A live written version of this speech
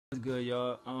What's good,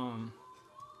 y'all?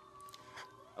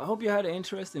 I hope you had an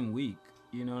interesting week.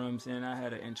 You know what I'm saying? I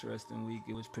had an interesting week.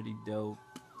 It was pretty dope.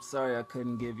 Sorry I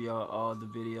couldn't give y'all all the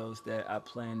videos that I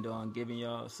planned on giving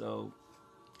y'all, so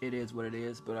it is what it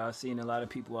is. But I've seen a lot of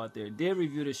people out there did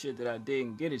review the shit that I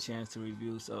didn't get a chance to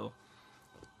review, so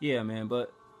yeah, man.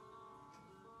 But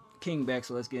King back,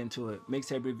 so let's get into it.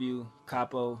 Mixtape review,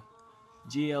 Capo,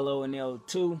 G.L.O.N.L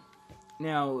 2.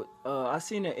 Now, I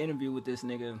seen an interview with this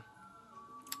nigga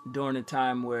during the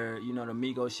time where the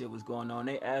Migos shit was going on.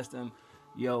 They asked him,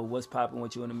 "Yo, what's popping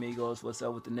with you and the Migos? What's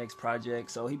up with the next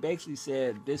project?" So he basically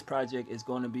said this project is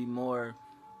going to be more,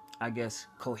 I guess,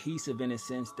 cohesive in a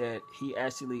sense that he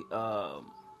actually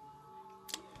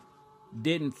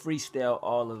didn't freestyle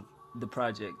all of the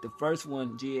project. The first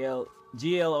one,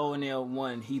 GLONL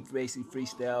one, he basically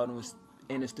freestyled and was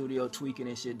in the studio tweaking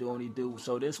and shit, doing what he do.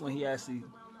 So this one, he actually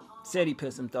said he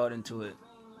put some thought into it.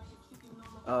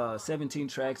 17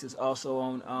 tracks is also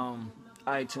on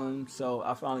iTunes, so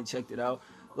I finally checked it out.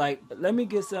 Like, let me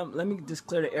just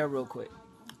clear the air real quick.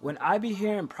 When I be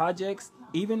hearing projects,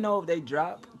 even though if they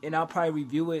drop and I'll probably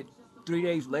review it 3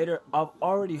 days later, I've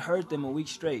already heard them a week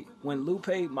straight. When Lupe,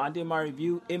 I did my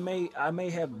review, I may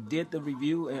have did the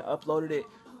review and uploaded it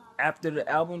after the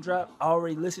album drop. I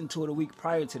already listened to it a week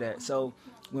prior to that. So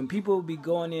when people be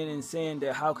going in and saying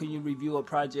that how can you review a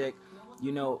project,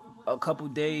 a couple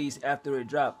days after it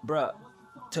dropped, bruh,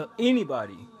 to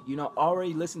anybody,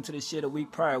 already listened to the shit a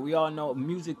week prior. We all know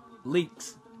music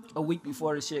leaks a week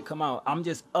before the shit come out. I'm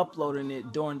just uploading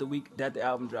it during the week that the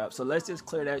album drops. So let's just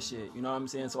clear that shit, you know what I'm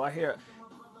saying? So I hear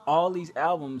all these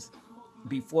albums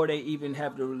before they even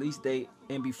have the release date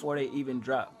and before they even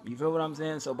drop. You feel what I'm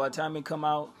saying? So by the time it come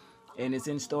out and it's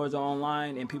in stores or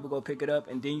online and people go pick it up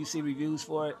and then you see reviews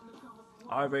for it,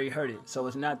 I already heard it. So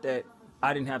it's not that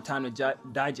I didn't have time to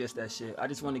digest that shit. I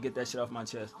just want to get that shit off my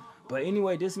chest. But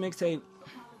anyway, this mixtape,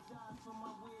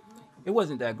 it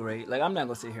wasn't that great. Like, I'm not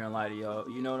gonna sit here and lie to y'all.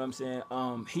 You know what I'm saying?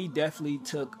 He definitely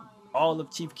took all of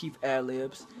Chief Keef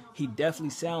ad-libs. He definitely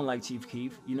sound like Chief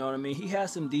Keef. You know what I mean? He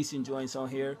has some decent joints on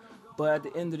here, but at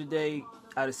the end of the day,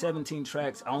 out of 17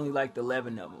 tracks, I only liked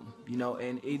 11 of them.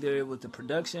 And either it was the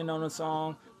production on the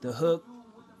song, the hook,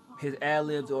 his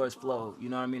ad-libs, or his flow. You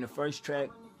know what I mean? The first track,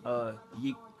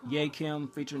 Ye Kim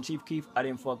featuring Chief Keef, I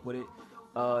didn't fuck with it.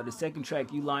 The second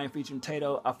track, You Lying featuring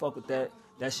Tato, I fuck with that.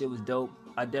 That shit was dope.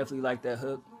 I definitely like that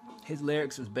hook. His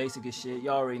lyrics was basic as shit.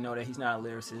 Y'all already know that he's not a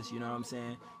lyricist, you know what I'm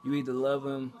saying? You either love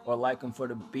him or like him for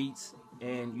the beats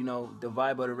and, the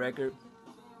vibe of the record.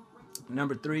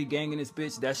 Number 3, Gang in This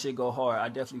Bitch, that shit go hard. I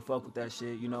definitely fuck with that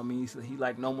shit, you know what I mean? So he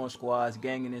like No More Squads,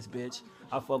 Gang in This Bitch.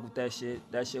 I fuck with that shit.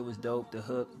 That shit was dope. The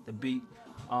hook, the beat.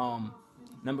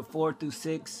 Number 4 through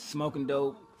 6, Smoking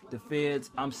Dope, The Feds,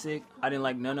 I'm Sick. I didn't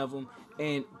like none of them.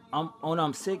 And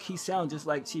I'm Sick, he sounds just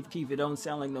like Chief Keef. It don't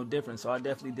sound like no different, so I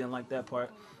definitely didn't like that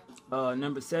part.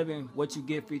 Number 7, What You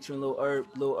Get featuring Lil Herb.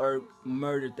 Lil Herb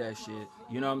murdered that shit.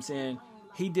 You know what I'm saying?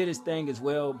 He did his thing as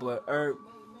well, but Herb,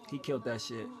 he killed that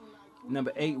shit.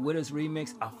 Number 8, Witters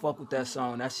Remix. I fuck with that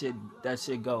song. That shit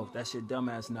go. That shit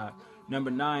dumbass knock. Number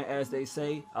 9, As They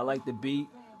Say. I like the beat.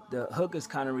 The hook is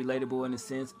kind of relatable in a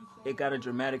sense. It got a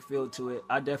dramatic feel to it.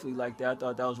 I definitely like that. I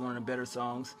thought that was one of the better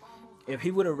songs. If he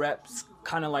would have rapped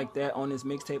kind of like that on his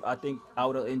mixtape, I think I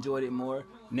would have enjoyed it more.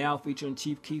 Now featuring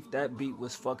Chief Keef, that beat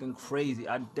was fucking crazy.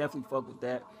 I definitely fuck with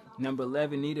that. Number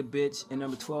 11, Need a Bitch. And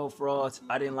number 12, Frauds.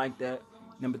 I didn't like that.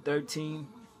 Number 13,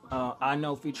 I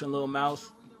Know featuring Lil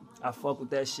Mouse. I fuck with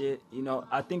that shit.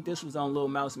 I think this was on Lil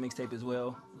Mouse mixtape as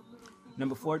well.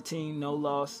 Number 14, No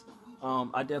Loss.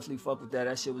 I definitely fuck with that.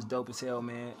 That shit was dope as hell,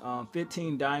 man.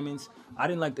 15, Diamonds. I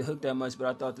didn't like the hook that much, but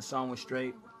I thought the song was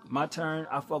straight. My Turn.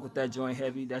 I fuck with that joint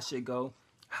heavy. That shit go.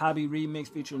 Hobby Remix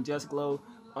featuring Just Glow.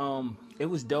 It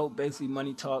was dope. Basically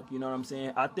Money Talk. You know what I'm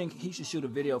saying? I think he should shoot a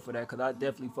video for that because I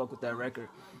definitely fuck with that record.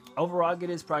 Overall, I get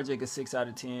this project a 6 out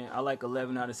of 10. I like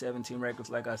 11 out of 17 records,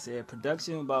 like I said.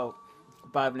 Production about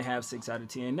 5.5, 6 out of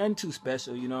 10. Nothing too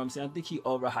special, you know what I'm saying? I think he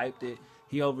overhyped it.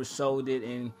 He oversold it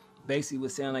and basically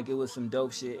was saying like it was some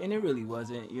dope shit. And it really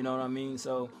wasn't, you know what I mean?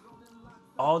 So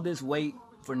all this wait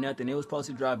for nothing. It was supposed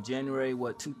to drop January,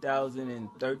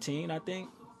 2013, I think.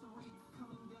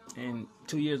 And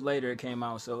 2 years later it came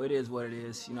out. So it is what it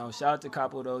is. Shout out to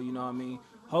Capo though, you know what I mean?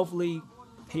 Hopefully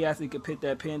he actually could put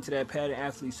that pen to that pad and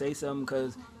actually say something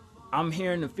because I'm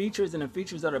hearing the features and the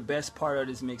features are the best part of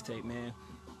this mixtape, man.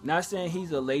 Not saying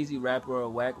he's a lazy rapper or a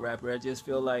whack rapper. I just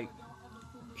feel like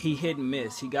he hit and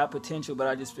miss. He got potential, but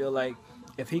I just feel like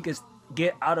if he could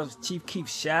get out of Chief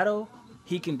Keef's shadow,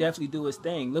 he can definitely do his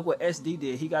thing. Look what SD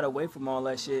did. He got away from all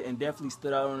that shit and definitely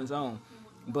stood out on his own.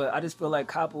 But I just feel like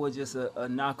Capo was just a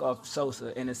knockoff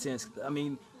Sosa in a sense. I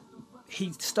mean,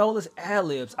 he stole his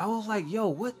ad-libs. I was like, yo,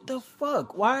 what the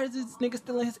fuck? Why is this nigga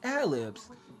stealing his ad-libs?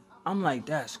 I'm like,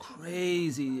 that's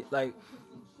crazy. Like,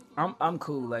 I'm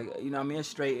cool. Like, you know what I mean? It's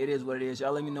straight. It is what it is.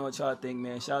 Y'all let me know what y'all think,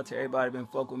 man. Shout out to everybody been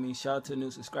fucking with me. Shout out to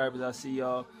new subscribers. I see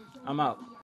y'all. I'm out.